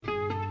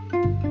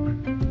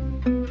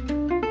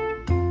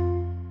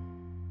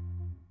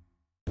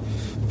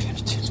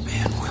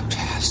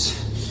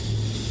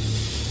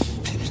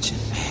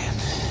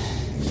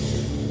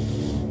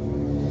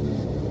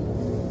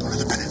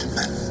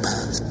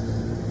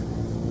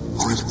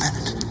only the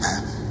penitent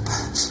man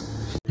pass.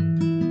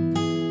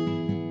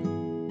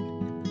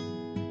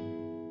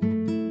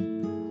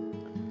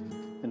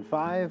 In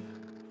 5,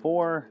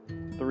 4,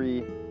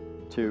 3,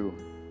 2,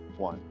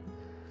 1.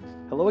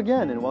 Hello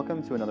again, and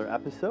welcome to another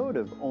episode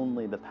of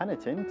Only the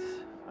Penitent.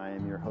 I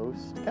am your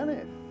host,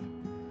 Kenneth.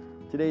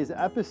 Today's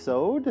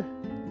episode,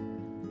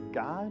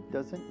 God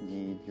doesn't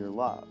need your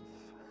love.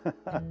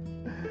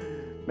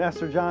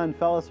 Master John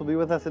Fellis will be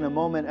with us in a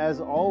moment. As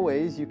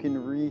always, you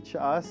can reach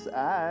us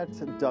at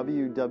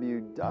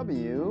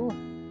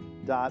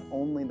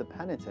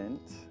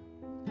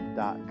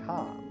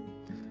www.onlythepenitent.com.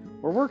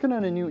 We're working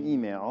on a new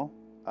email.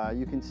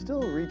 You can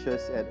still reach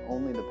us at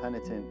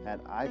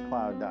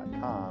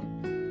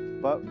onlythepenitent@icloud.com,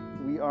 but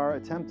we are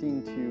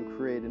attempting to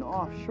create an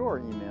offshore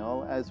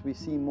email as we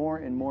see more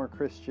and more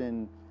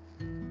Christian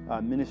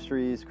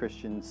ministries,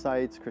 Christian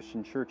sites,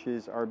 Christian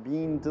churches are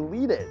being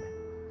deleted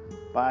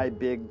by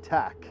big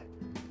tech.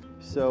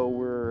 So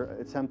we're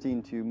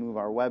attempting to move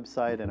our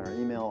website and our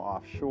email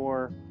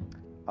offshore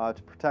to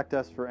protect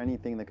us for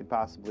anything that could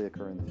possibly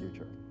occur in the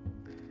future.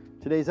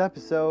 Today's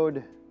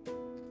episode,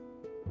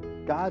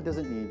 God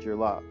doesn't need your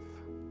love.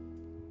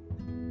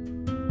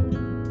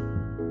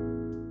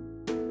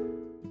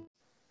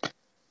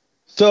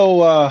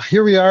 So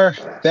here we are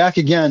back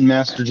again,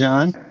 Master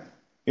John.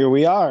 Here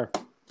we are.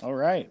 All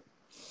right.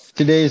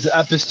 Today's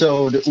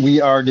episode,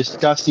 we are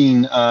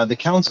discussing the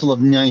Council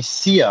of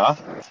Nicaea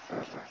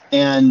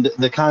and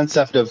the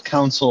concept of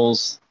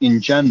councils in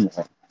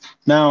general.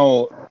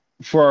 Now,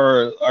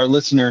 for our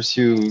listeners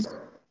who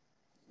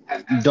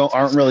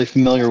aren't really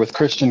familiar with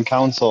Christian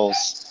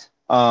councils,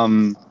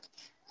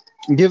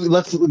 give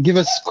us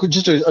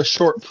just a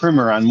short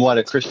primer on what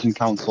a Christian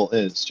council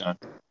is, John.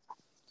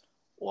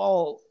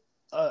 Well,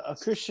 a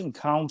Christian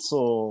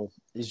council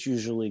is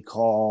usually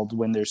called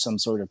when there's some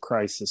sort of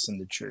crisis in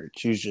the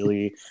church,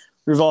 usually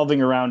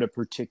revolving around a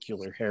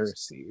particular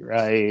heresy,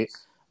 right?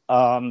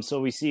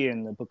 So we see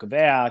in the book of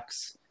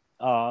Acts,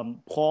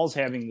 Paul's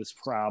having this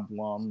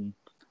problem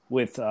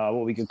with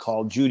what we could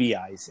call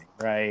Judaizing,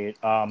 right?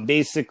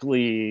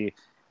 Basically,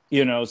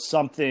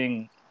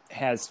 something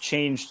has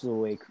changed the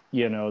way,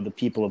 the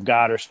people of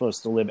God are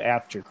supposed to live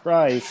after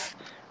Christ,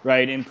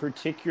 right? In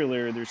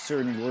particular, there's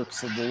certain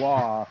works of the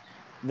law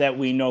that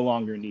we no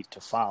longer need to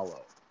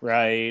follow,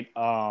 right?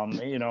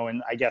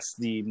 And I guess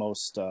the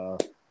most,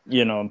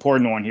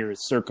 important one here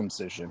is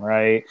circumcision,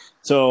 right?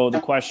 So the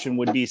question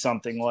would be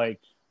something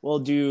like, well,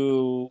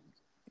 do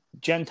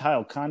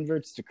Gentile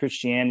converts to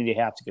Christianity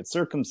have to get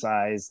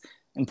circumcised?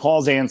 And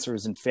Paul's answer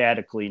is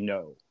emphatically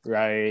no,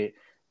 right?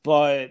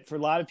 But for a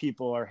lot of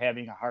people are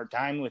having a hard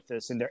time with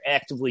this, and they're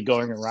actively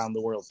going around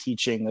the world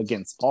teaching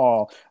against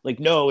Paul. Like,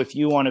 no, if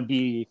you want to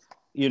be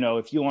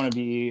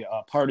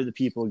a part of the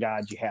people of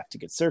God, you have to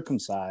get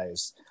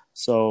circumcised.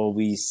 So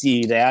we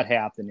see that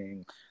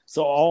happening.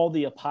 So all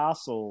the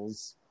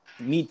apostles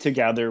meet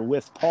together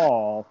with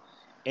Paul,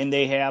 and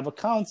they have a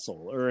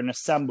council or an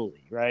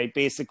assembly, right?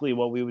 Basically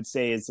what we would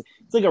say is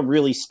it's like a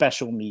really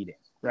special meeting,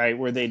 right?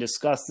 Where they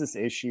discuss this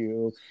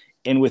issue,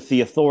 and with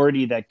the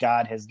authority that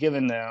God has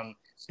given them,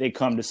 they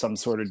come to some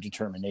sort of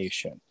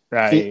determination,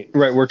 right?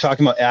 Right. We're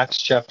talking about Acts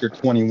chapter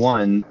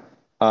 21.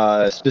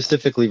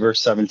 Specifically, verse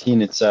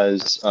 17, it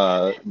says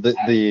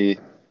the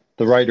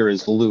writer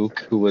is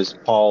Luke, who was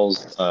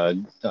Paul's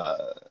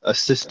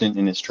assistant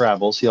in his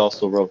travels. He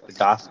also wrote the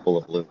Gospel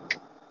of Luke,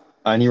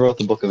 and he wrote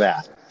the book of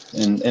Acts.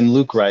 And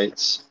Luke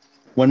writes,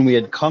 "When we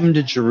had come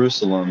to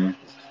Jerusalem,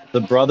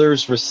 the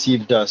brothers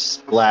received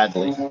us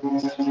gladly.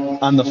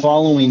 On the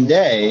following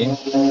day,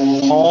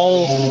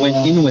 Paul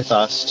went in with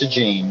us to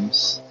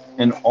James,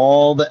 and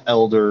all the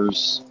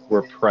elders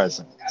were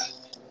present."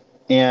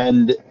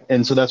 And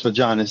so that's what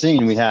John is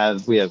saying. We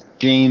have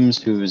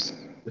James, who's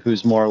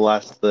more or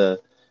less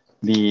the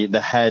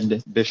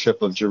head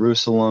bishop of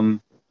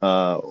Jerusalem,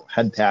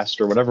 head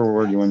pastor, whatever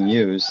word you want to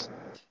use.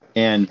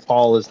 And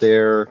Paul is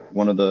there,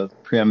 one of the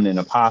preeminent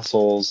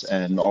apostles,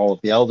 and all of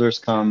the elders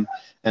come,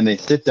 and they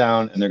sit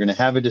down, and they're going to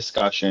have a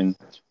discussion.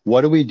 What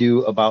do we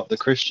do about the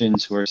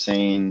Christians who are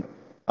saying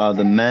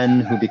the men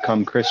who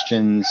become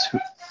Christians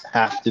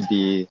have to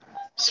be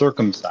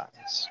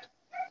circumcised?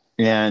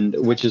 And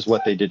which is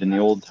what they did in the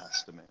Old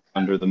Testament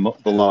under the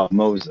law of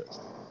Moses.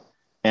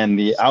 And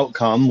the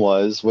outcome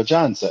was what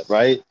John said,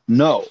 right?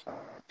 No.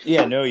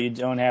 Yeah, no, you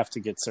don't have to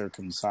get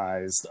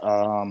circumcised.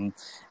 And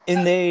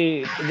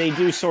they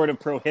do sort of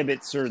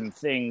prohibit certain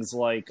things,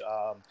 like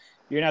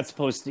you're not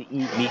supposed to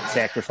eat meat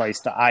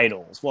sacrificed to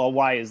idols. Well,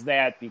 why is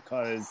that?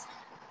 Because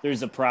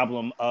there's a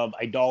problem of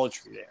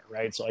idolatry there,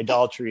 right? So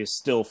idolatry is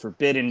still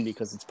forbidden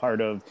because it's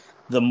part of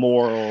the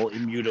moral,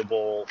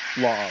 immutable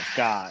law of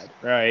God,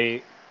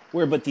 right?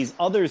 But these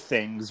other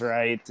things,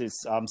 right,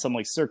 this something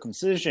like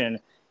circumcision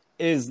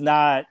it's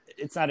not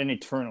an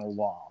eternal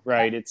law,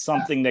 right? It's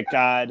something that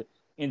God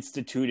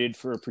instituted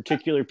for a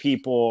particular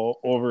people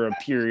over a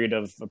period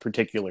of a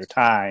particular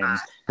time.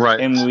 Right.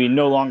 And we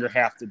no longer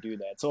have to do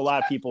that. So a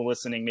lot of people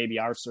listening maybe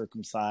are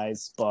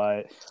circumcised,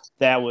 but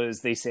that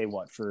was, they say,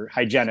 what, for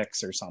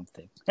hygienics or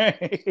something.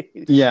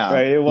 Yeah.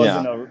 Right. It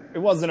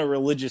wasn't a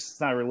religious,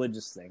 it's not a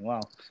religious thing.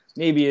 Well,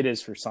 maybe it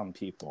is for some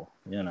people,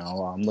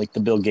 like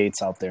the Bill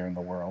Gates out there in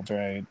the world,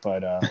 right?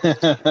 But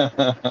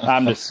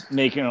I'm just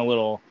making a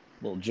little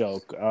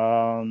joke.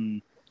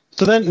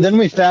 So then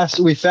we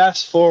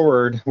fast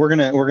forward. We're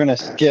gonna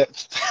skip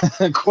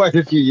quite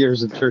a few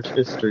years of church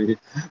history,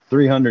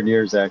 300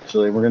 years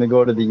actually. We're gonna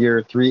go to the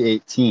year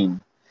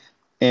 318,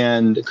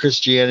 and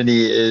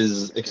Christianity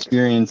is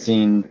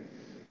experiencing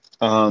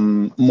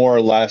more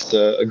or less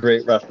a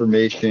great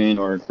reformation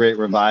or a great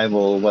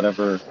revival,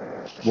 whatever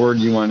word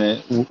you want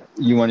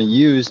to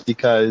use,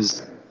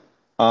 because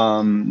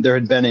there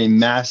had been a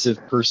massive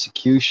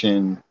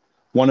persecution,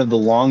 one of the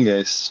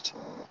longest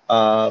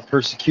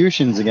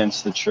persecutions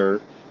against the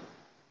church,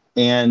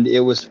 and it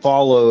was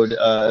followed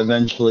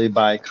eventually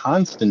by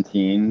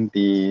Constantine,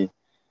 the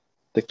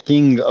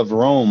king of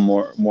Rome,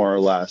 more or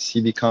less. He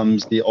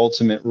becomes the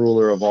ultimate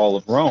ruler of all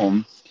of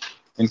Rome,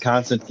 and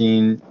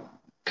Constantine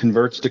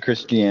converts to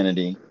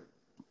Christianity.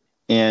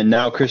 And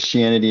now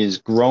Christianity is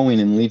growing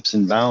in leaps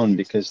and bounds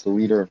because the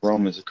leader of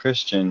Rome is a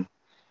Christian.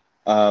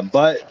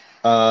 But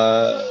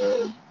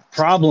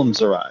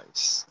problems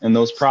arise, and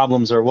those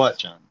problems are what,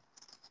 John?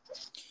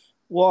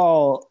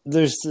 Well,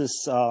 there's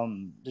this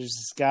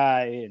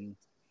guy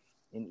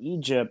in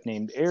Egypt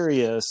named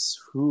Arius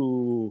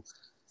who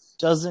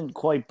doesn't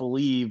quite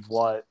believe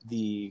what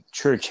the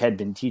church had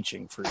been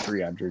teaching for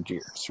 300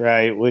 years,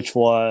 right? Which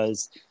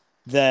was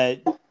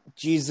that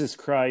Jesus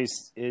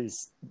Christ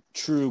is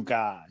true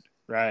God,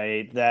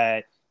 right?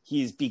 That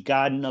he's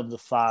begotten of the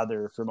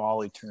Father from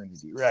all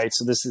eternity, right?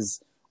 So this is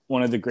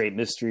one of the great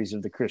mysteries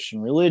of the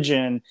Christian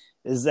religion,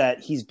 is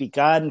that he's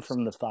begotten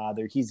from the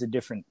Father. He's a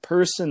different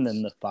person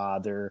than the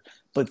Father,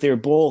 but they're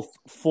both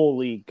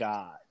fully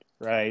God,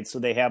 right? So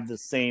they have the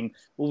same,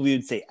 what we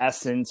would say,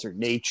 essence or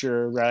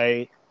nature,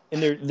 right?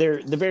 And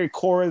they're the very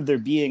core of their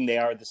being, they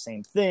are the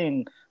same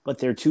thing, but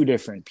they're two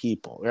different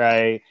people,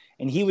 right?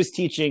 And he was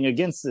teaching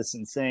against this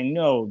and saying,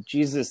 no,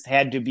 Jesus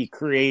had to be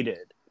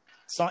created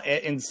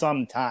in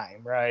some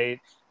time, right?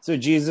 So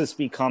Jesus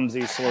becomes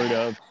a sort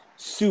of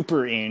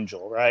super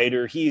angel, right?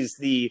 Or he's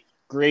the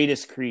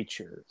greatest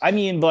creature. I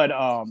mean, but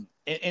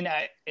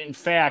in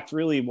fact,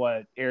 really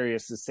what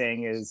Arius is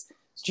saying is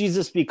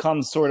Jesus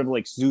becomes sort of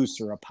like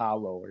Zeus or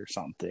Apollo or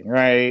something,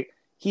 right?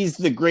 He's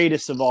the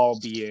greatest of all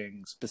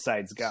beings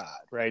besides God,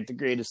 right? The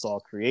greatest of all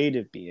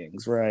creative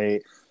beings,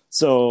 right?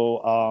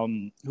 So,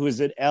 who is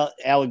it?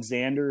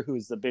 Alexander, who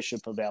is the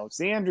bishop of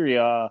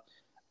Alexandria,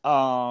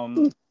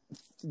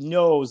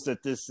 knows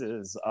that this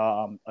is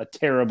a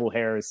terrible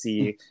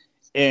heresy,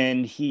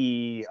 and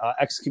he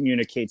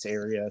excommunicates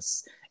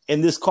Arius.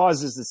 And this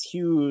causes this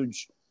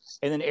huge...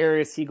 And then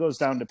Arius, he goes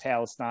down to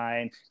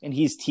Palestine, and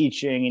he's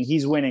teaching, and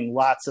he's winning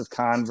lots of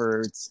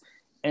converts,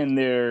 and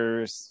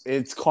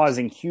it's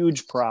causing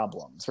huge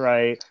problems,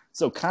 right?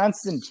 So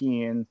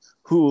Constantine,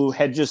 who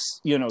had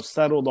just,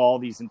 settled all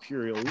these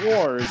imperial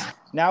wars,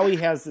 now he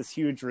has this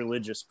huge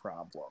religious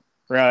problem,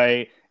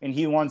 right? And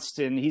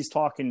he's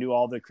talking to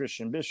all the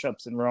Christian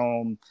bishops in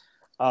Rome,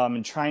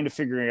 and trying to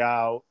figure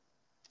out,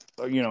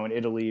 in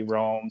Italy,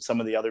 Rome,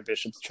 some of the other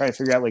bishops, trying to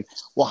figure out,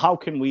 well, how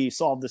can we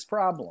solve this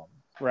problem,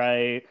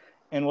 right?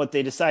 And what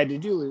they decide to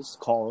do is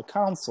call a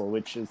council,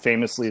 which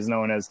famously is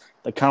known as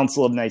the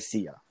Council of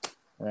Nicaea,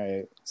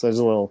 right? So there's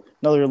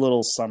another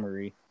little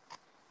summary.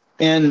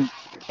 And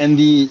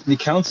the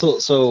council,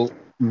 so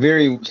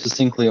very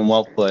succinctly and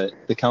well put,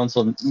 the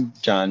council,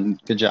 John,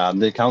 good job.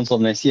 The Council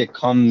of Nicaea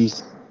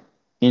comes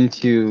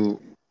into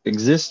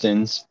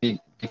existence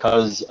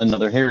because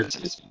another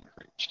heresy is being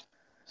preached.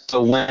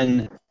 So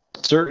when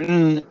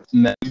certain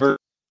members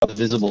of the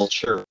visible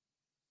church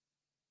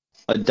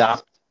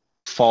adopt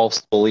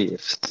false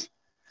beliefs,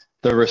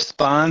 the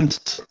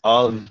response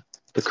of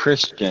the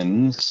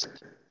Christians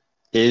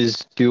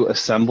is to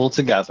assemble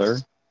together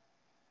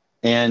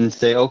and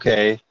say,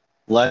 okay,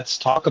 let's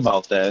talk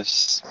about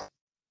this.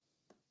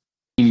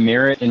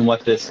 Merit in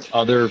what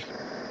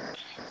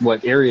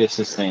what Arius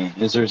is saying?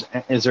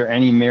 Is there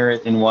any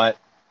merit in what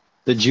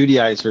the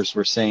Judaizers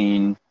were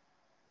saying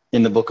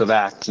in the book of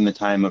Acts in the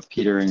time of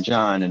Peter and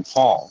John and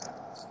Paul?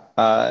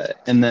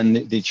 And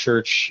then the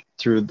church,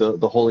 through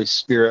the Holy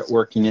Spirit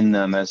working in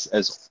them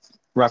as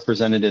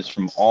representatives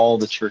from all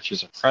the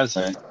churches are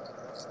present,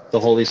 the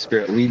Holy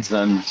Spirit leads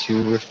them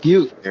to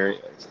refute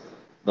Arius.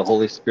 The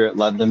Holy Spirit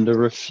led them to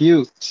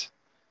refute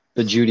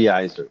the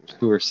Judaizers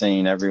who were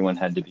saying everyone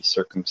had to be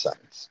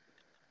circumcised.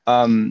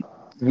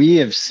 We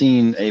have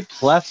seen a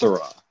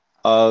plethora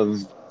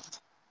of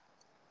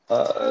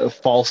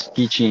false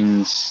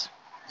teachings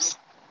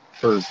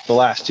for the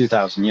last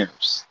 2,000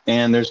 years,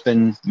 and there's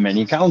been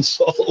many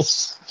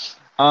councils.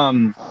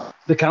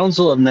 The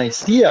Council of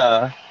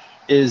Nicaea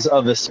is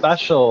of a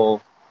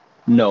special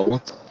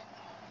note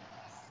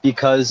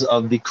because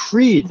of the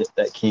creed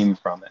that came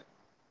from it,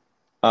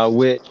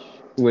 which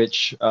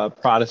which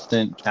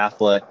Protestant,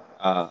 Catholic,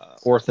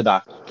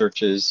 Orthodox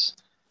churches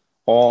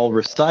all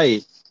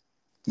recite.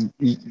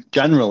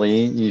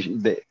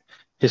 Generally,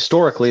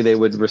 historically, they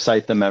would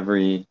recite them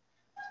every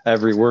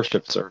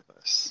worship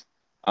service,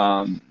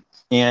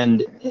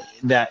 and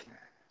that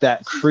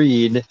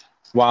creed,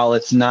 while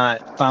it's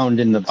not found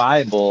in the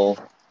Bible,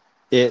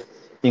 it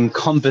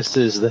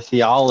encompasses the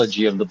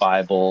theology of the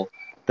Bible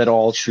that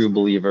all true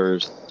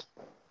believers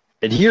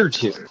adhere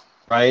to.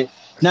 Right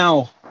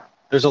now,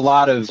 there's a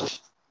lot of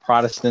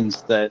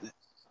Protestants that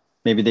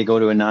maybe they go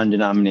to a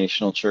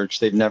non-denominational church.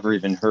 They've never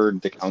even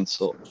heard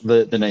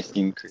the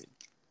Nicene Creed.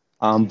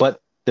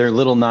 But their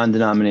little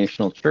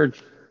non-denominational church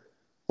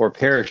or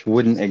parish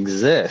wouldn't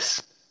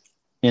exist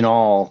in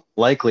all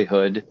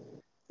likelihood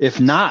if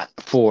not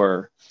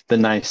for the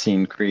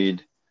Nicene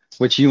Creed,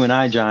 which you and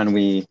I, John,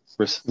 we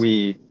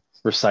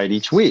recite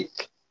each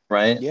week,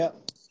 right? Yep.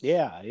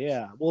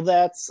 Yeah. Well,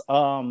 that's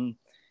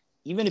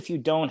even if you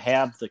don't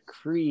have the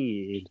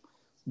creed,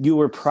 you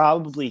were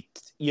probably,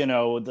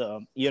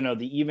 the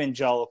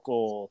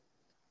evangelical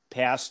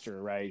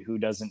pastor, right, who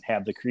doesn't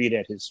have the creed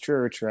at his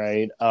church,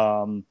 right?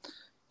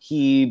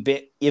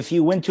 If he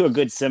went to a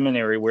good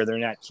seminary where they're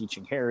not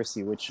teaching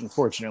heresy, which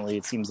unfortunately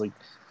it seems like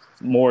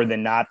more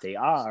than not they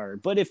are,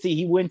 but if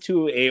he went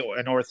to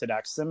an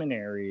Orthodox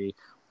seminary,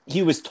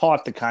 he was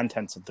taught the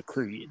contents of the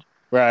creed,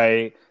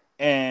 right?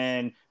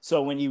 And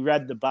so when you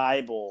read the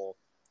Bible,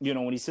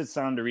 when he sits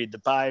down to read the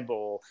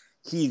Bible,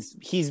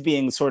 he's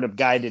being sort of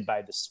guided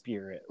by the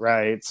Spirit,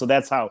 right? So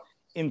that's how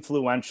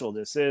influential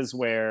this is,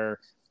 where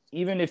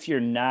even if you're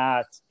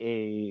not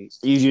even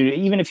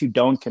if you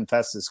don't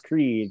confess this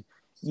creed,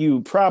 you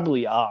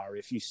probably are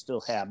if you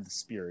still have the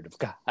Spirit of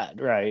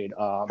God, right?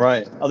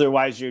 Right.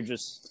 Otherwise, you're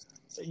just,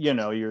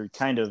 you're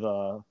kind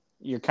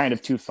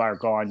of too far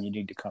gone. You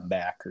need to come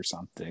back or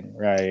something,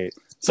 right?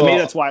 So maybe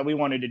that's why we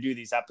wanted to do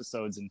these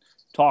episodes and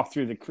talk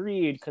through the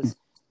creed, because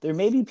there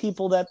may be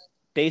people that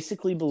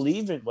basically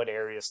believe in what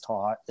Arius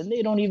taught and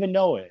they don't even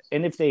know it.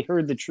 And if they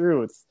heard the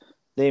truth,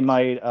 they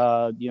might,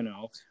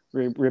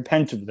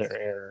 repent of their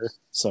error.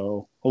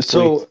 So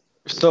hopefully.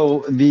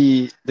 So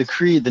the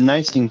creed, the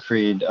Nicene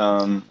Creed,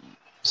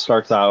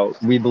 starts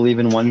out: "We believe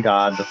in one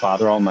God, the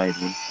Father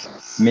Almighty,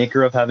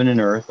 maker of heaven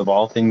and earth, of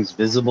all things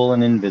visible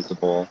and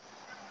invisible,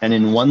 and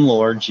in one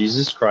Lord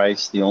Jesus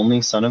Christ, the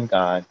only Son of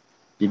God,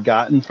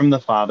 begotten from the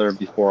Father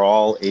before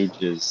all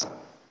ages,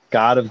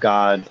 God of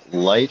God,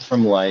 light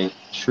from light,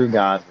 true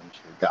God from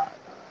true God."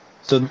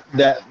 So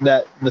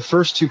that the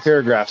first two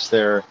paragraphs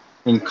there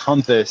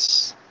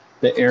encompass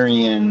the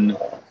Arian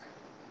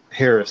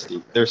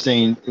heresy.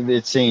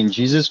 It's saying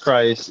Jesus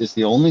Christ is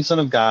the only Son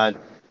of God,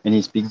 and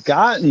He's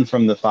begotten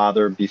from the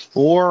Father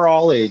before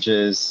all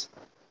ages.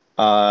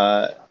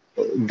 God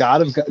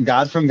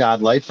from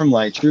God, light from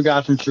light, true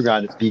God from true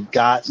God,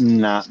 begotten,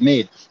 not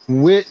made,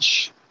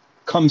 which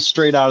comes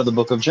straight out of the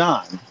book of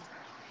John,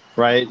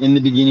 right? In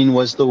the beginning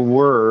was the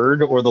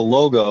Word, or the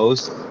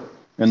Logos,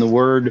 and the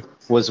Word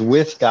was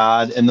with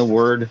God, and the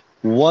Word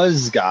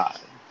was God,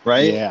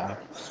 right? Yeah,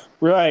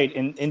 right.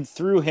 And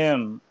through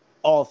him,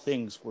 all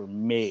things were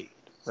made,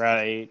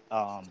 right?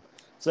 So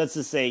that's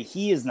to say,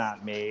 he is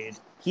not made.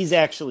 He's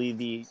actually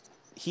the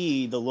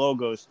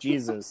Logos,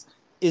 Jesus,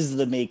 is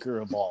the maker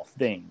of all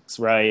things,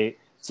 right?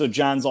 So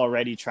John's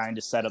already trying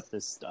to set up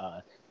this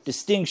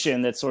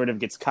distinction that sort of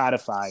gets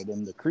codified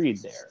in the creed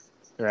there,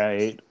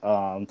 right?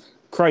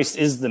 Christ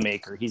is the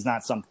maker. He's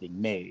not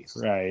something made,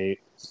 right?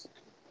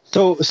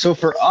 So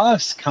for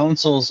us,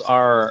 councils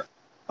are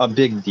a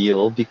big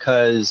deal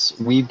because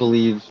we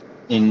believe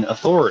in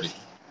authority.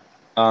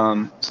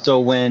 So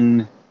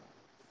when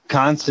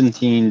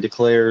Constantine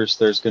declares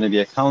there's going to be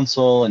a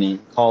council, and he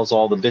calls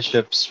all the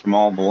bishops from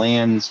all the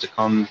lands to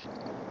come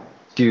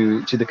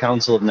to the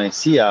Council of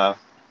Nicaea,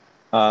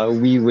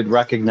 we would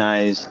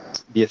recognize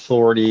the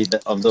authority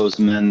of those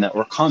men that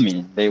were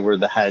coming. They were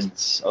the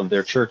heads of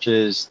their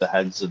churches, the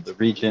heads of the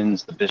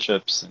regions, the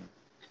bishops,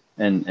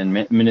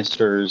 and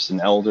ministers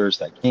and elders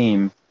that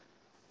came.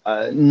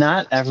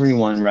 Not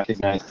everyone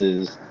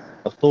recognizes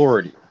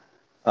authority.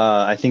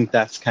 I think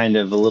that's kind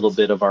of a little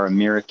bit of our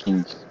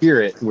American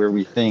spirit, where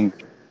we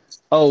think,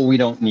 oh, we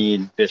don't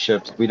need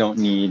bishops, we don't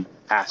need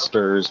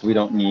pastors, we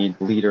don't need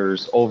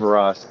leaders over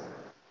us.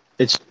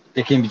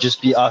 It can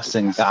just be us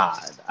and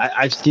God.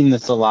 I've seen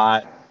this a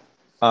lot,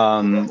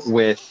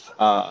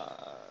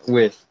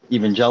 with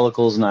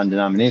evangelicals,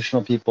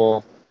 non-denominational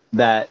people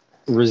that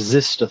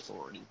resist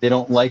authority. They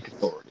don't like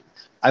authority.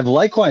 I've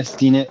likewise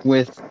seen it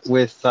with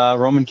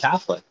Roman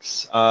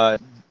Catholics. A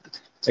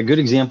good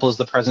example is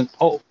the present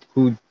Pope,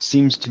 who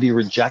seems to be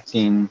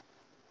rejecting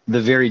the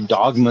very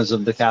dogmas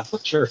of the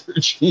Catholic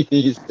Church.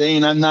 He's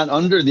saying, I'm not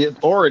under the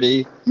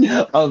authority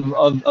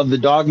of the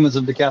dogmas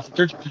of the Catholic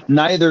Church.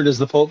 Neither does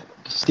the Pope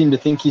seem to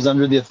think he's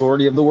under the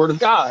authority of the Word of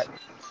God.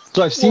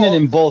 So I've seen it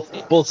in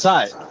both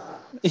sides.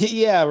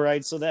 Yeah,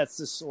 right. So that's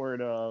the sort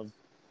of,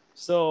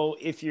 so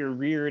if you're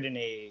reared in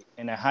a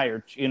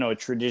higher, a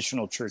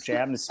traditional church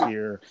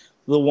atmosphere,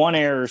 the one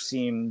error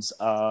seems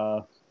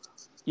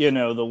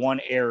the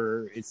one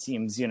error, it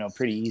seems,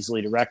 pretty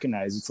easily to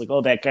recognize. It's like,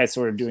 oh, that guy's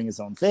sort of doing his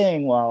own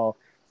thing. Well,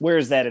 where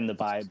is that in the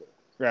Bible,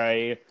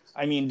 right?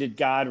 I mean, did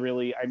God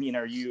really? I mean,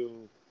 are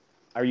you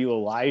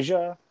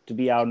Elijah to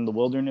be out in the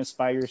wilderness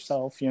by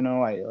yourself?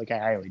 I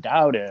highly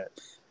doubt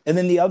it. And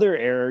then the other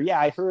error, yeah,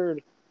 I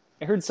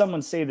heard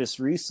someone say this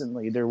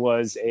recently. There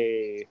was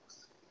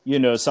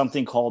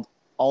something called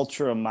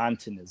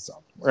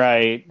ultramontanism,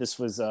 right? This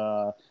was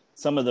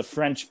some of the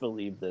French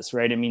believe this,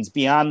 right? It means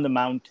beyond the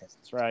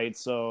mountains, right?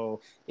 So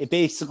it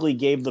basically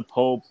gave the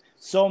Pope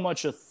so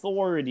much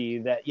authority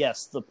that,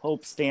 yes, the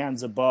Pope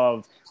stands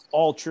above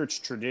all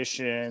church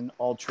tradition,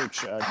 all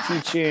church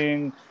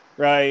teaching,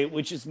 right?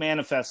 Which is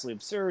manifestly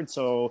absurd.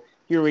 So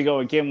here we go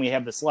again. We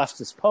have this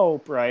leftist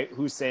Pope, right?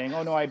 Who's saying,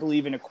 oh, no, I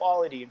believe in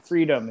equality and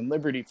freedom and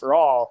liberty for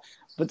all.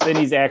 But then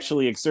he's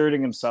actually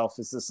exerting himself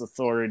as this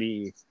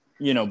authority,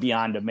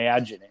 beyond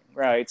imagining,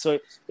 right? So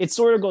it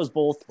sort of goes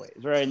both ways,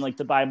 right? And like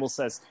the Bible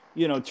says,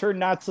 turn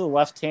not to the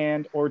left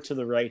hand or to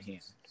the right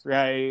hand,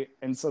 right?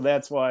 And so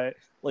that's why,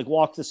 like,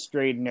 walk the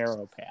straight and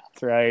narrow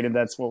path, right? And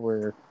that's what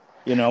we're,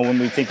 when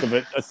we think of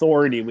it,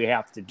 authority, we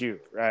have to do,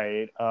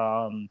 right?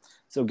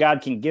 So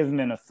God can give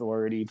men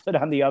authority, but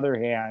on the other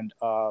hand,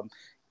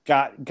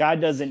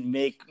 God doesn't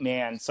make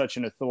man such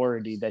an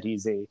authority that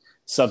he's a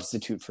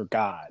substitute for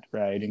God,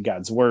 right? And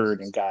God's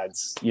word and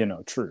God's,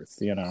 truth,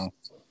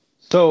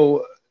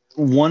 So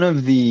one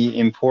of the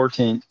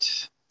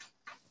important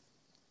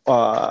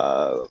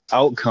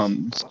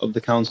outcomes of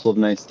the Council of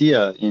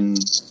Nicaea in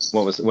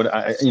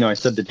I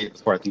said the date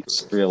before, I think it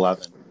was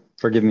 311.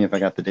 Forgive me if I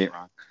got the date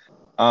wrong.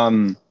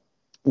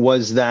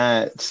 Was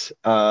that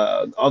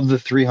of the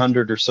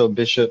 300 or so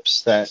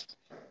bishops that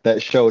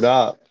showed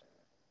up,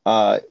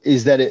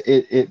 is that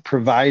it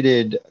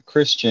provided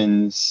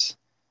Christians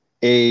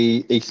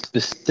a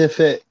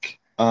specific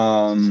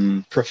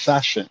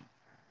profession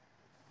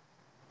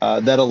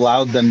that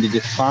allowed them to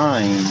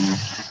define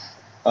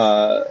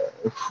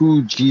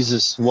who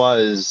Jesus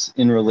was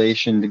in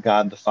relation to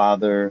God the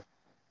Father,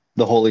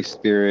 the Holy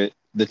Spirit,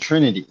 the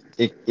Trinity.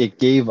 It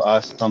gave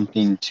us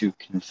something to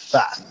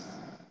confess,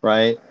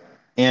 right?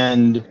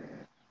 And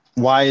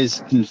why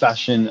is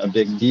confession a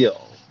big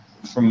deal?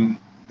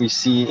 We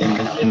see in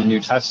the New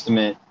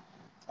Testament,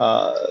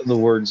 the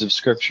words of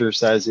Scripture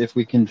says, if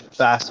we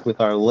confess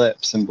with our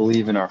lips and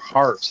believe in our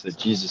hearts that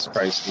Jesus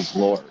Christ is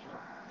Lord,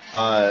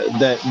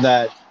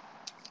 that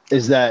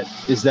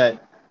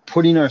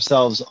putting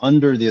ourselves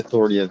under the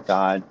authority of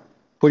God,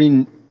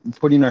 putting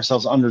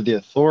ourselves under the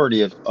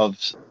authority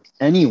of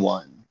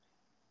anyone,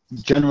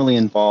 generally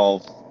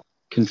involves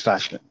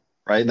confession,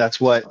 right?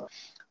 That's what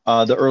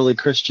the early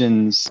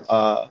Christians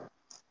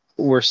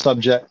were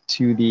subject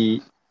to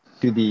the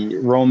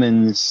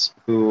Romans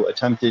who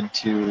attempted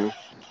to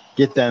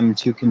get them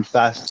to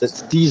confess that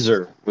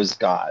Caesar was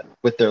God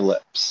with their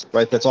lips,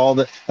 right? That's all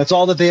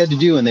that they had to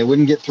do, and they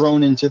wouldn't get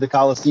thrown into the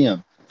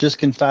Colosseum. Just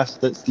confess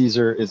that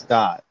Caesar is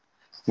God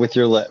with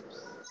your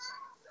lips.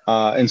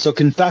 And so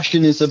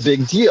confession is a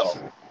big deal.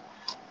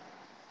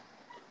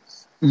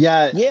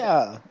 Yet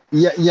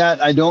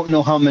I don't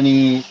know how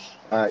many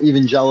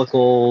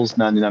evangelicals,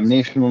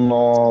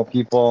 non-denominational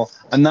people,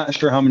 I'm not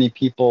sure how many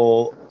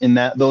people in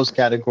those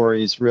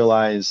categories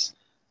realize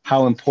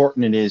how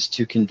important it is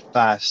to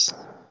confess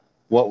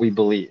what we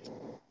believe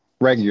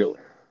regularly.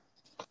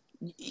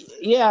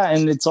 Yeah,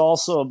 and it's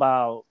also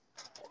about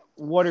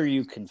what are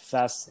you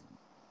confessing,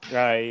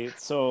 right?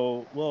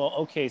 So, well,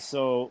 okay,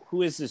 so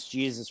who is this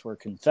Jesus we're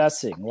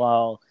confessing?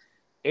 Well,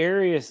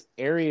 Arian,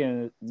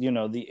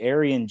 the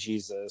Arian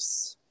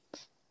Jesus,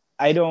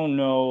 I don't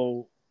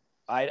know.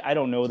 I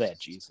don't know that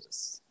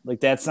Jesus.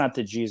 Like, that's not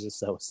the Jesus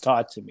that was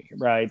taught to me,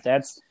 right?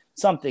 That's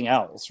something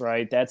else,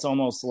 right? That's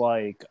almost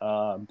like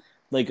a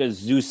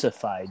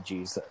Zeusified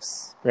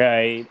Jesus,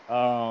 right?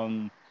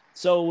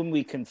 So when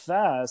we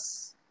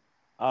confess,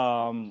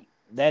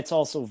 that's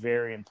also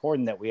very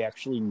important that we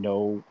actually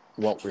know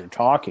what we're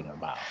talking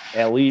about,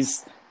 at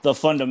least the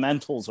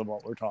fundamentals of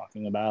what we're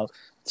talking about,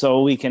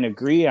 so we can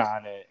agree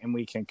on it and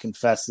we can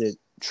confess it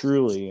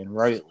truly and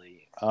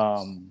rightly.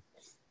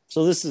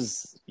 So this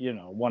is,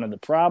 one of the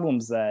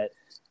problems that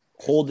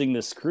holding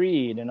this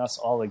creed and us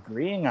all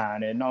agreeing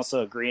on it and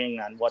also agreeing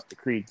on what the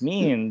creed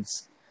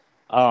means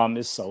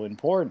is so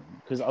important,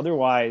 because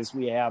otherwise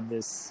we have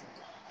this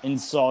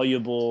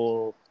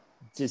insoluble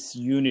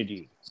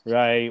disunity,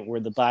 right? Where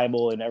the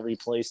Bible in every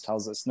place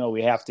tells us, no,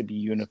 we have to be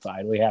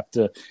unified. We have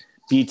to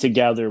be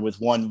together with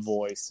one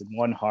voice and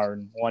one heart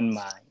and one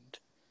mind.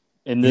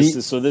 And this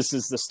is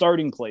the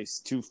starting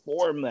place to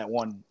form that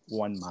one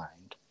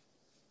mind.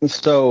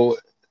 So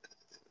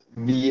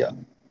the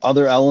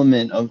other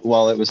element of,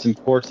 while it was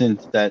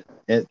important that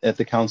at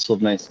the Council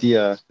of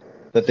Nicaea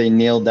that they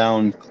nailed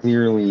down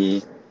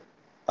clearly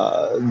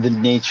the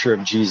nature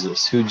of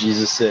Jesus, who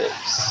Jesus is,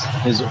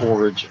 his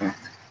origin.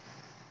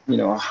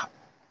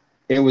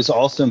 It was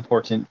also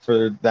important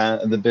for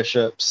the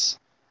bishops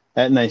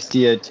at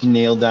Nicaea to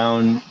nail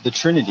down the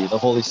Trinity, the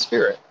Holy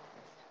Spirit.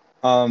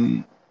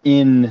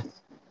 In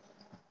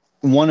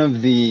one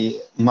of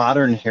the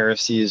modern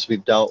heresies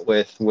we've dealt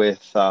with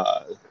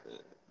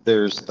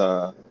there's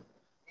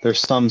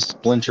some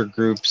splinter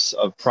groups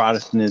of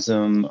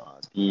Protestantism,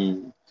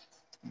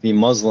 the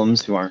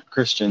Muslims who aren't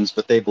Christians,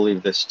 but they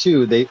believe this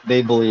too.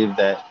 They believe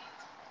that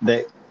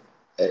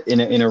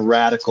in a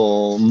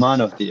radical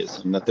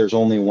monotheism, that there's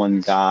only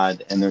one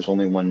God and there's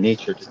only one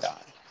nature to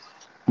God.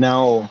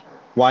 Now,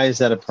 why is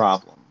that a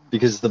problem?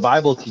 Because the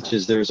Bible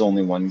teaches there's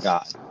only one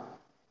God,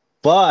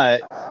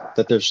 but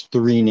that there's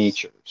three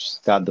natures: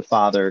 God the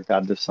Father,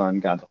 God the Son,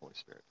 God the Holy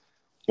Spirit.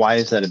 Why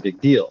is that a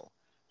big deal?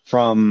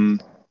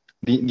 From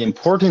the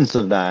importance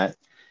of that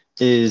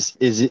is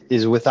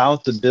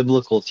without the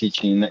biblical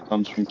teaching that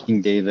comes from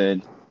King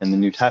David and the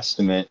New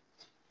Testament,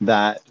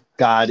 that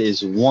God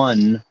is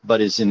one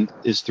but is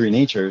three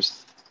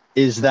natures,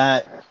 is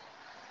that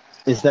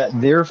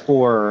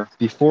therefore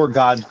before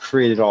God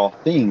created all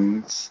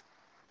things,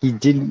 he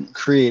didn't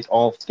create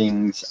all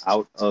things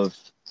out of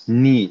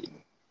need.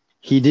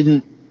 He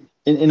didn't,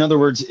 in other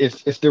words,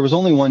 if there was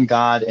only one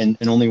God and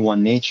only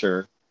one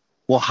nature,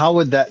 well, how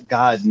would that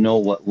God know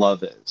what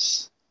love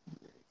is?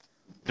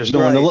 There's no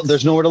one Right.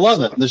 there's nowhere to love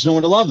him. There's no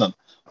one to love him.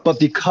 But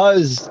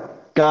because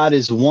God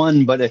is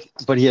one, but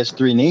he has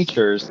three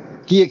natures,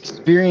 he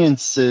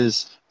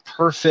experiences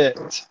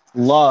perfect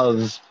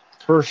love,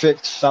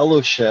 perfect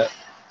fellowship,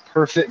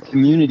 perfect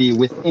community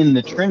within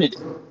the Trinity.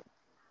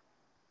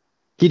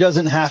 He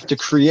doesn't have to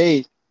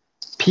create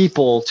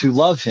people to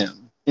love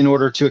him in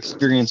order to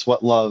experience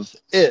what love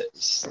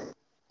is.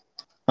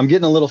 I'm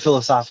getting a little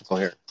philosophical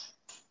here.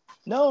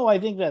 No, I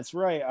think that's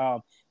right.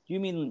 Do you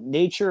mean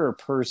nature or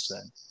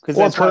person? Because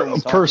Or that's why when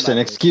we talk person,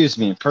 about this, excuse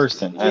me,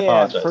 person. I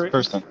apologize.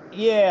 Person.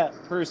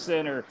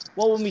 person, or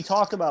well, when we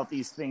talk about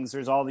these things,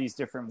 there's all these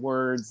different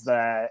words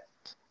that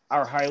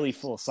are highly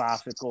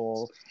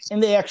philosophical,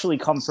 and they actually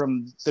come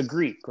from the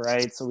Greek,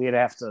 right? So we'd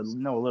have to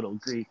know a little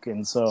Greek,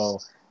 and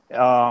so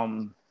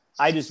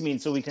I just mean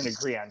so we can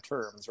agree on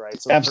terms,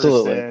 right? So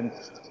Absolutely. person.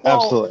 Well,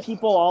 Absolutely.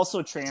 people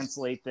also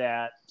translate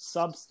that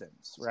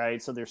substance,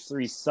 right? So there's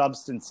three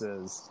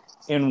substances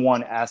in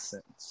one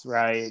essence,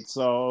 right?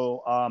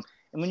 So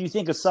and when you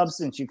think of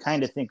substance, you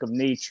kind of think of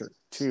nature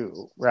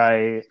too,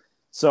 right?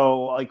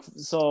 So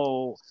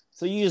so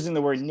using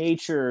the word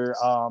nature,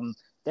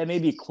 that may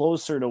be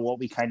closer to what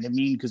we kind of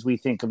mean, because we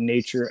think of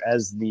nature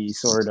as the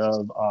sort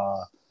of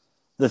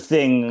the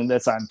thing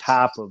that's on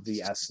top of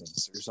the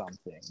essence or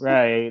something,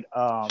 right?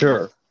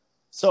 Sure.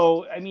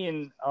 So I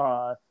mean,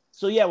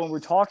 so yeah, when we're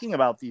talking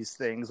about these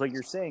things, like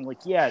you're saying, like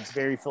yeah, it's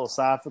very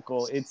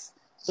philosophical. It's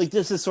like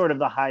this is sort of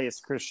the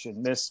highest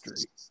Christian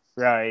mystery,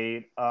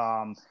 right?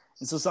 And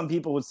so some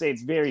people would say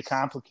it's very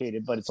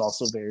complicated, but it's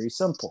also very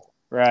simple,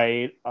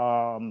 right?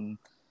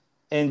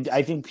 And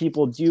I think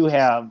people do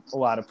have a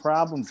lot of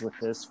problems with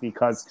this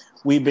because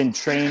we've been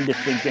trained to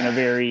think in a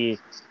very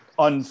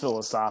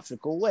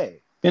unphilosophical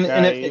way,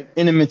 right?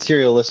 In a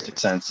materialistic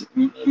sense,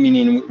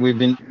 meaning we've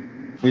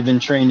been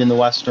trained in the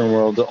Western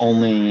world to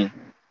only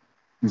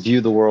view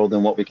the world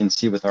in what we can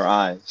see with our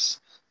eyes.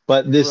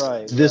 But this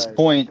Right.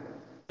 point,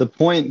 the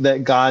point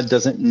that God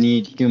doesn't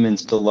need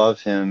humans to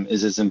love him,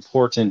 is as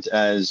important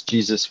as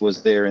Jesus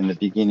was there in the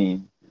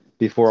beginning,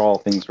 before all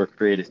things were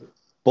created.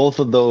 Both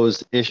of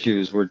those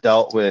issues were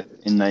dealt with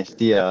in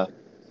Nicaea,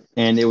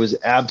 and it was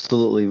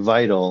absolutely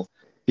vital,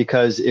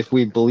 because if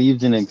we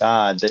believed in a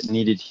God that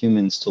needed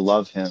humans to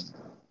love him,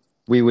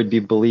 we would be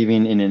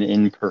believing in an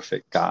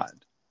imperfect God.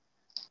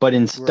 But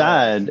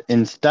Right.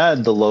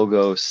 instead, the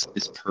Logos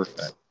is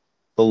perfect.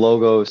 The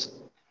Logos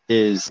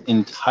is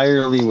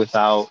entirely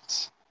without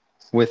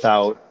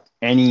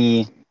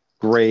any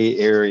gray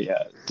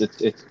area.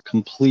 It's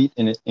complete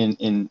in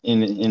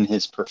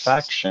his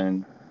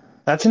perfection.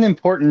 That's an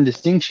important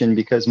distinction,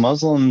 because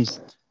Muslims,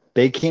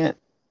 they can't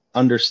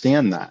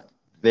understand that.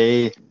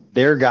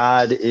 Their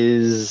God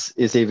is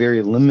a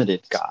very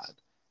limited God.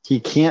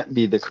 He can't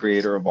be the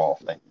creator of all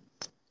things.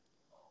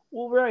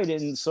 Well, right.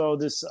 And so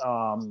this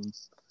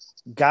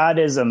God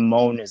is a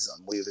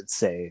monism, we would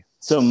say.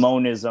 So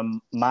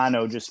monism,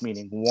 mono just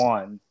meaning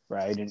one,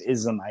 right? And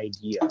ism,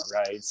 idea,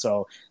 right?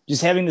 So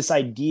just having this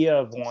idea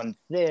of one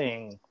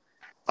thing,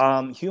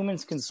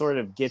 humans can sort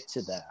of get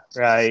to that,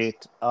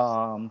 right?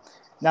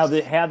 Now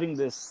that having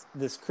this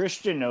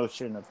Christian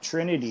notion of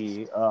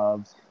Trinity,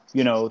 of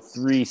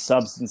three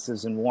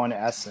substances in one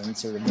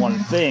essence or in one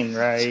thing,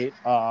 right?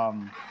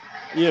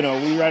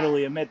 We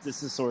readily admit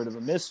this is sort of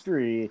a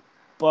mystery,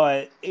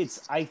 but it's,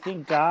 I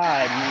think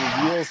God, he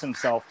reveals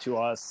himself to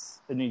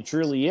us, and he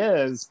truly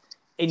is,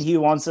 and he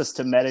wants us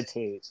to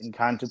meditate and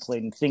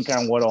contemplate and think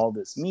on what all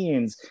this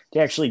means, to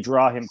actually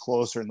draw him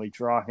closer and like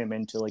draw him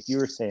into, like you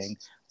were saying,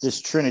 this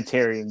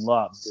Trinitarian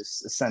love,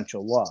 this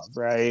essential love,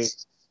 right?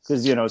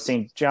 Because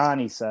St. John,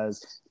 he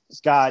says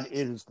God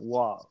is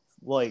love.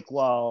 Like,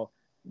 well,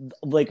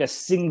 like a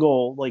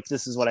single, like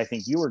this is what I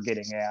think you were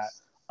getting at,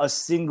 a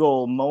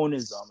single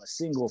monism, a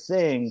single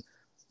thing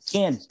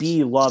can't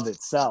be love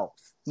itself.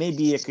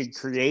 Maybe it could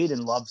create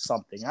and love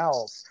something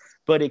else,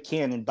 but it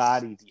can't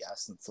embody the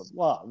essence of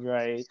love,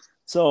 right?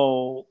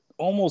 So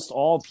almost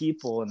all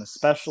people, and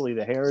especially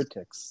the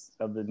heretics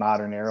of the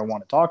modern era,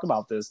 want to talk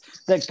about this,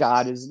 that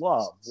God is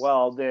love.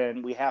 Well,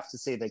 then we have to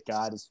say that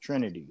God is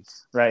Trinity,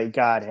 right?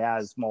 God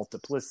has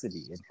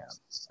multiplicity in him,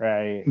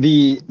 right?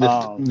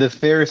 The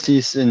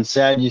Pharisees and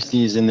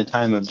Sadducees in the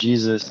time of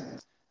Jesus,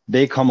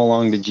 they come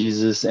along to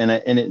Jesus, and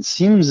it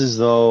seems as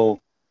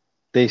though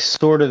they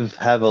sort of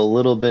have a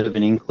little bit of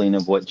an inkling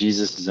of what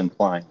Jesus is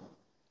implying,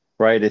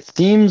 right? It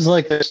seems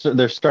like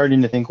they're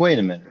starting to think, wait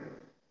a minute,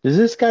 does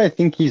this guy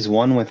think he's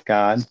one with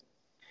God?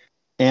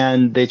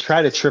 And they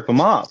try to trip him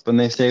up, and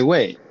they say,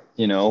 wait,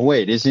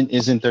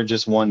 isn't there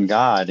just one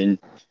God? And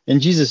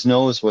Jesus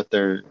knows what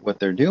they're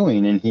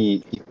doing, and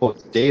he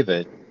quotes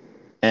David,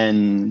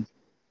 and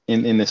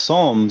in the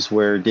Psalms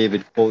where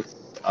David quotes,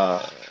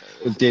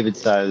 David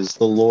says,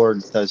 "The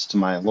Lord says to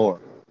my Lord,"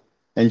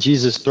 and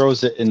Jesus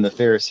throws it in the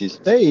Pharisees'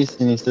 face,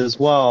 and he says,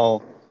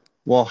 well,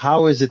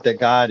 how is it that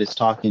God is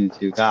talking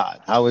to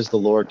God? How is the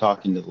Lord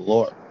talking to the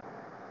Lord?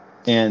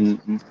 And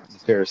the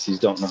Pharisees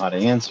don't know how to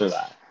answer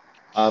that.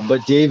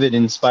 But David,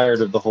 inspired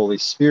of the Holy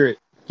Spirit,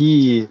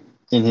 he,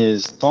 in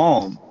his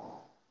psalm,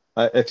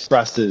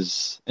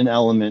 expresses an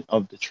element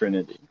of the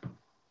Trinity.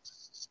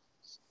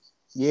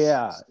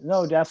 Yeah,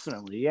 no,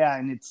 definitely. Yeah,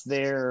 and it's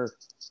there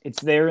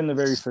in the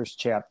very first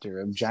chapter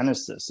of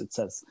Genesis. It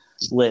says,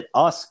 "Let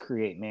us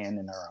create man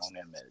in our own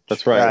image."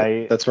 That's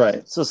right. That's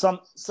right. So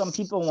some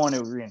people want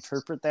to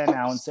reinterpret that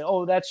now and say,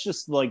 "Oh, that's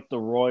just like the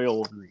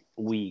royal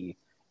we."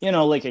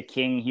 Like a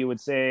king, he would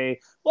say,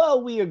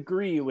 "Well, we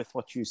agree with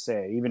what you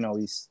say," even though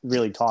he's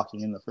really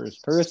talking in the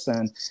first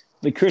person.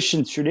 The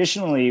Christians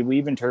traditionally,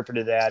 we've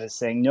interpreted that as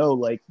saying, no,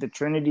 like the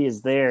Trinity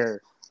is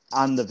there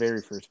on the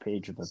very first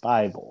page of the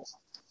Bible.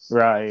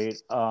 Right.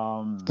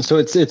 So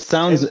it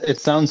sounds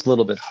a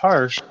little bit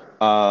harsh,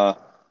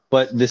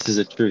 but this is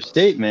a true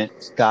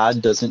statement.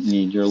 God doesn't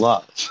need your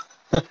love.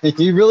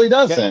 He really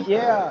doesn't.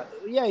 Yeah,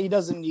 he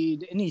doesn't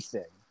need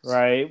anything,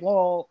 right?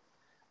 Well,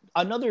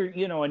 another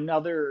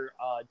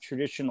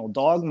traditional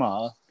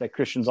dogma that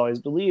Christians always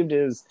believed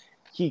is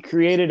he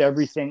created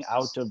everything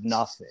out of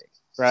nothing,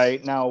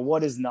 right? Now,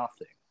 what is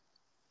nothing?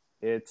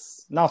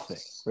 It's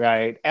nothing,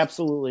 right?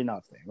 Absolutely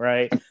nothing,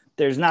 right?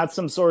 There's not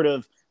some sort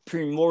of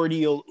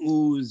primordial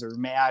ooze or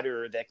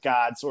matter that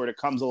God sort of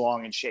comes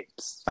along and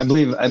shapes. I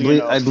believe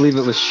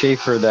it was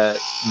Schaeffer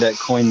that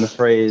coined the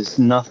phrase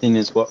 "nothing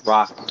is what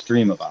rocks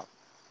dream about."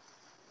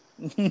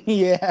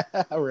 Yeah,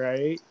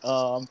 right.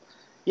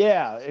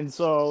 Yeah, and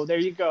so there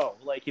you go.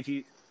 Like if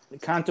you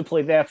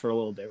contemplate that for a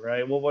little bit,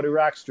 right? Well, what do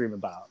rocks dream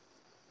about?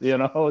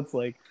 It's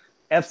like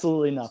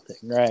absolutely nothing,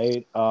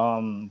 right?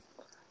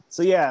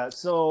 So yeah,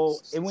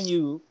 and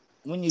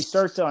when you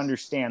start to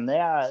understand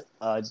that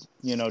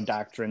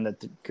doctrine that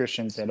the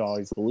Christians had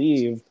always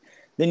believed,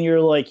 then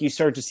you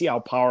start to see how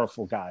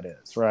powerful God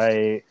is,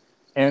 right?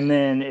 And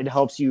then it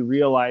helps you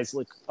realize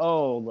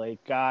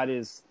God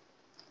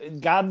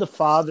the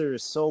Father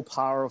is so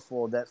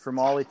powerful that from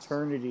all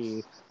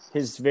eternity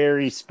his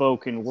very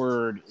spoken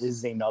word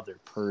is another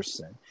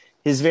person.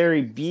 His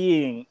very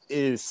being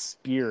is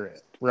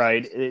spirit,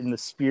 right? And the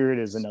spirit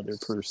is another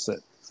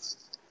person.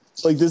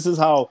 Like this is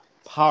how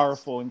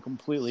powerful and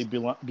completely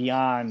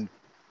beyond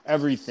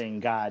everything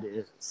God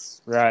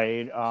is,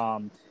 right?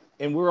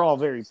 And we're all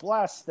very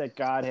blessed that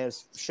God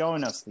has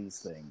shown us these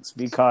things,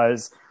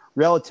 because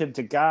relative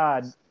to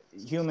God,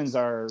 humans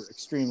are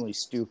extremely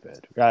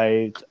stupid,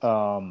 right?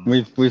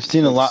 We've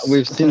seen a lot.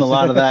 We've seen a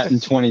lot of that in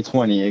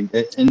 2020.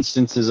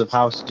 Instances of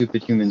how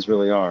stupid humans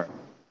really are.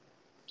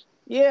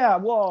 Yeah,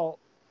 well,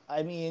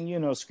 I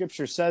mean,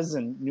 Scripture says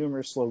in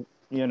numerous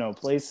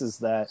places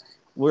that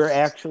we're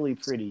actually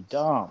pretty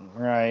dumb,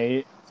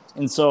 right?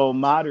 And so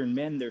modern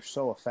men, they're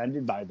so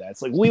offended by that.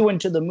 It's like, we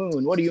went to the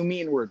moon. What do you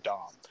mean we're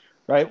dumb,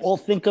 right? Well,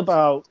 think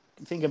about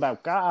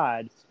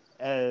God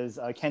as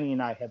Kenny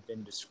and I have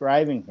been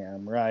describing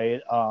him,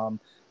 right?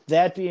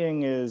 That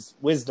being is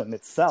wisdom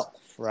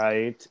itself,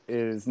 right?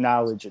 Is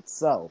knowledge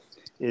itself,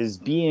 is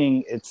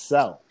being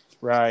itself,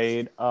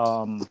 right?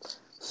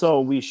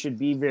 So we should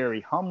be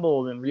very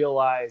humbled and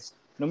realize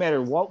no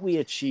matter what we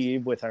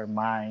achieve with our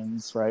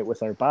minds, right,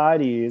 with our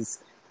bodies,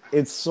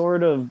 it's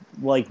sort of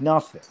like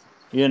nothing.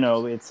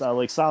 It's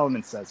like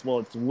Solomon says, well,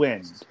 it's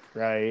wind,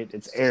 right?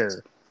 It's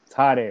air. It's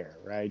hot air,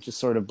 right? Just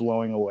sort of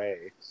blowing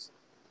away.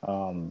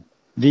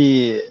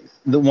 The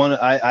one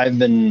I've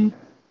been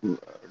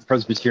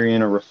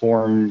Presbyterian or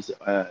Reformed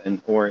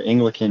or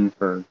Anglican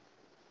for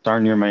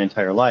darn near my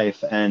entire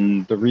life,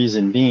 and the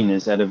reason being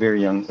is at a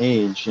very young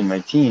age in my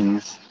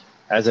teens,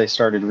 as I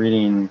started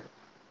reading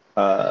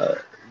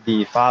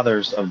the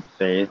fathers of the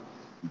faith,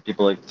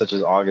 people such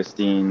as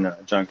Augustine,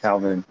 John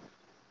Calvin,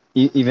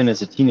 even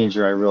as a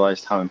teenager, I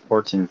realized how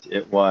important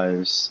it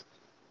was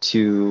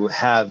to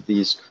have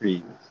these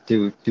creeds,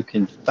 to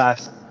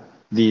confess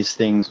these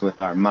things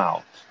with our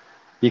mouth,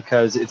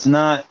 because it's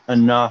not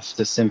enough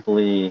to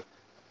simply,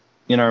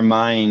 in our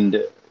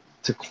mind,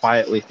 to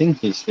quietly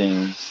think these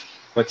things,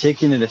 but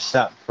taking it a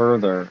step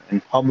further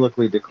and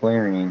publicly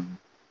declaring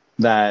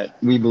that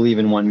we believe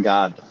in one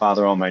God, the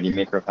Father Almighty,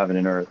 maker of heaven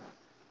and earth.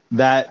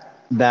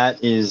 That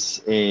that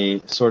is a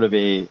sort of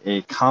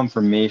a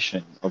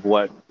confirmation of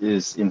what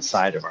is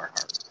inside of our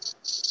heart.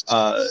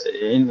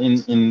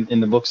 In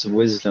the books of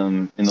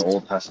wisdom in the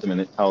Old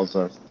Testament, it tells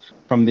us,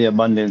 from the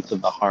abundance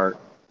of the heart,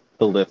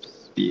 the lips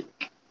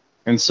speak.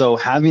 And so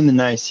having the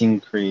Nicene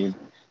Creed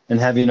and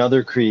having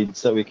other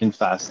creeds that we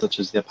confess, such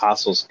as the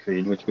Apostles'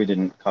 Creed, which we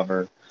didn't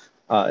cover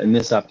in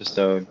this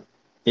episode,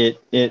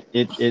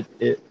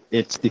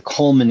 it's the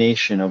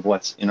culmination of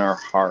what's in our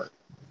heart.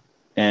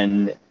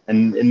 And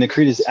the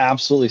creed is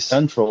absolutely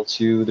central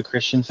to the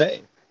Christian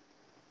faith.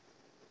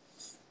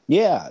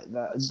 Yeah,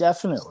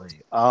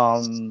 definitely.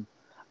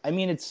 I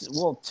mean, it's,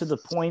 well, to the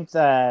point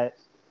that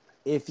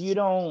if you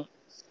don't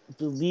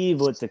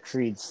believe what the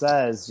creed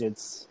says,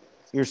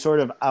 you're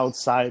sort of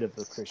outside of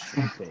the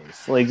Christian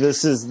faith. Like,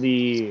 this is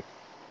in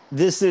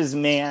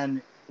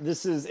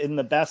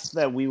the best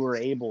that we were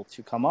able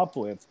to come up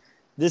with.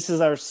 This is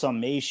our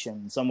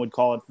summation. Some would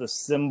call it the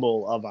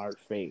symbol of our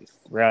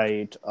faith,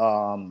 right?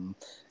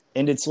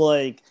 And it's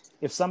like,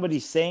 if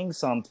somebody's saying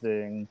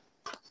something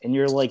and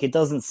you're like, it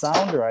doesn't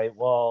sound right,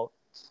 well,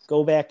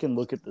 go back and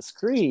look at this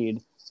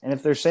creed. And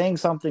if they're saying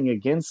something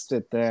against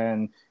it,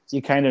 then you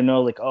kind of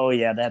know, like, oh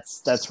yeah,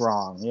 that's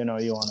wrong. You know,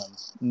 you want to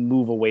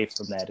move away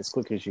from that as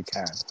quick as you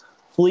can.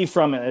 Flee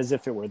from it as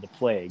if it were the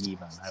plague,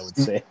 even, I would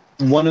say.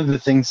 One of the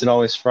things that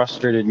always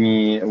frustrated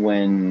me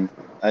when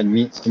I'd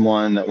meet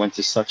someone that went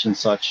to such and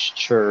such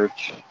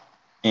church,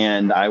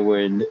 and I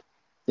would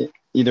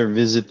either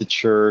visit the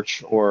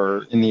church,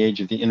 or in the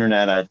age of the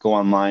internet, I'd go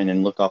online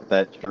and look up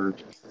that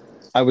church.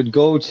 I would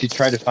go to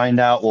try to find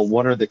out, well,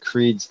 what are the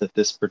creeds that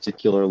this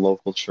particular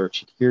local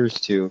church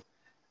adheres to?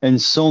 And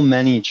so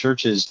many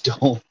churches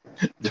don't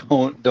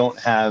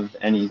have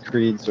any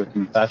creeds or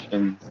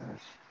confessions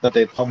that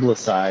they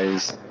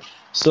publicize.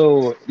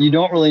 So you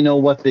don't really know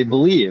what they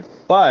believe.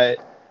 But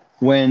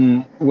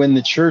when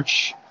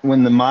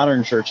the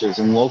modern churches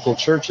and local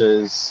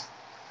churches,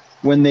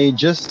 when they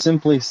just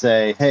simply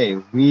say, hey,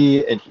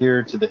 we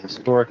adhere to the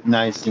historic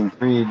Nicene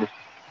Creed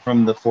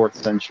from the 4th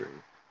century.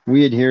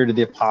 We adhere to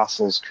the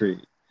Apostles'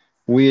 Creed.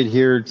 We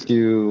adhere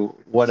to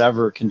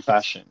whatever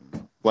confession,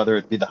 whether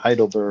it be the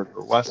Heidelberg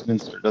or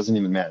Westminster, it doesn't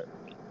even matter.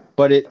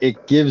 But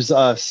it gives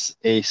us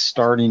a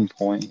starting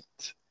point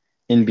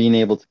in being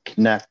able to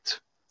connect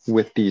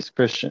with these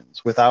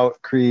Christians.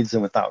 Without creeds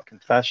and without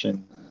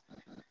confession,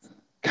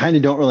 kind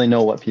of don't really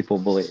know what people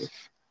believe.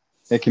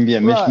 It can be a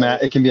mishmash.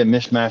 Right. It can be a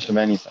mishmash of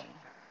anything.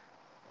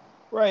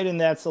 Right,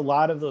 and that's a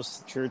lot of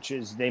those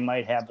churches. They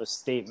might have a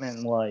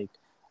statement like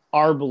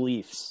 "our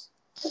beliefs,"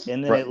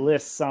 and then Right. it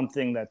lists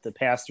something that the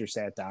pastor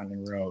sat down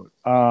and wrote.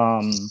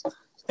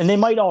 And they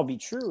might all be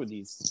true,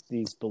 these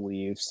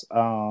beliefs.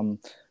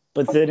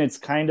 But then it's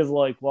kind of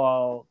like,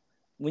 well,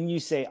 when you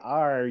say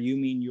 "our," you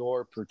mean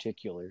your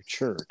particular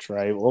church,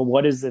 right? Well,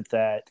 what is it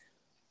that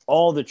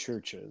all the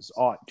churches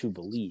ought to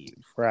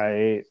believe,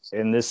 right?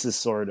 And this is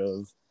sort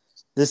of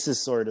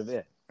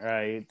it,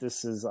 right?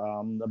 This is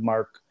the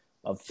mark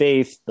of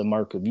faith, the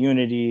mark of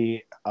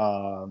unity.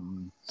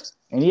 And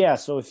yeah,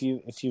 so if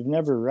you've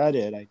never read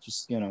it, I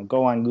just,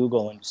 go on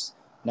Google and just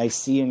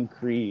Nicene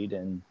Creed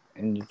and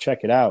you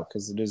check it out,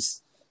 because it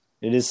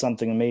is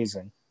something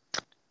amazing.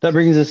 That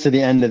brings us to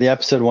the end of the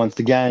episode. Once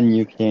again,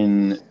 you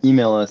can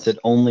email us at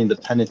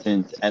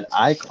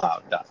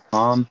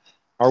onlythepenitent@icloud.com.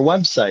 Our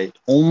website,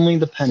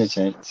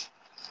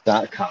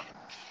 onlythepenitent.com.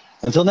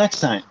 Until next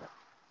time,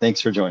 thanks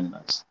for joining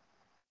us.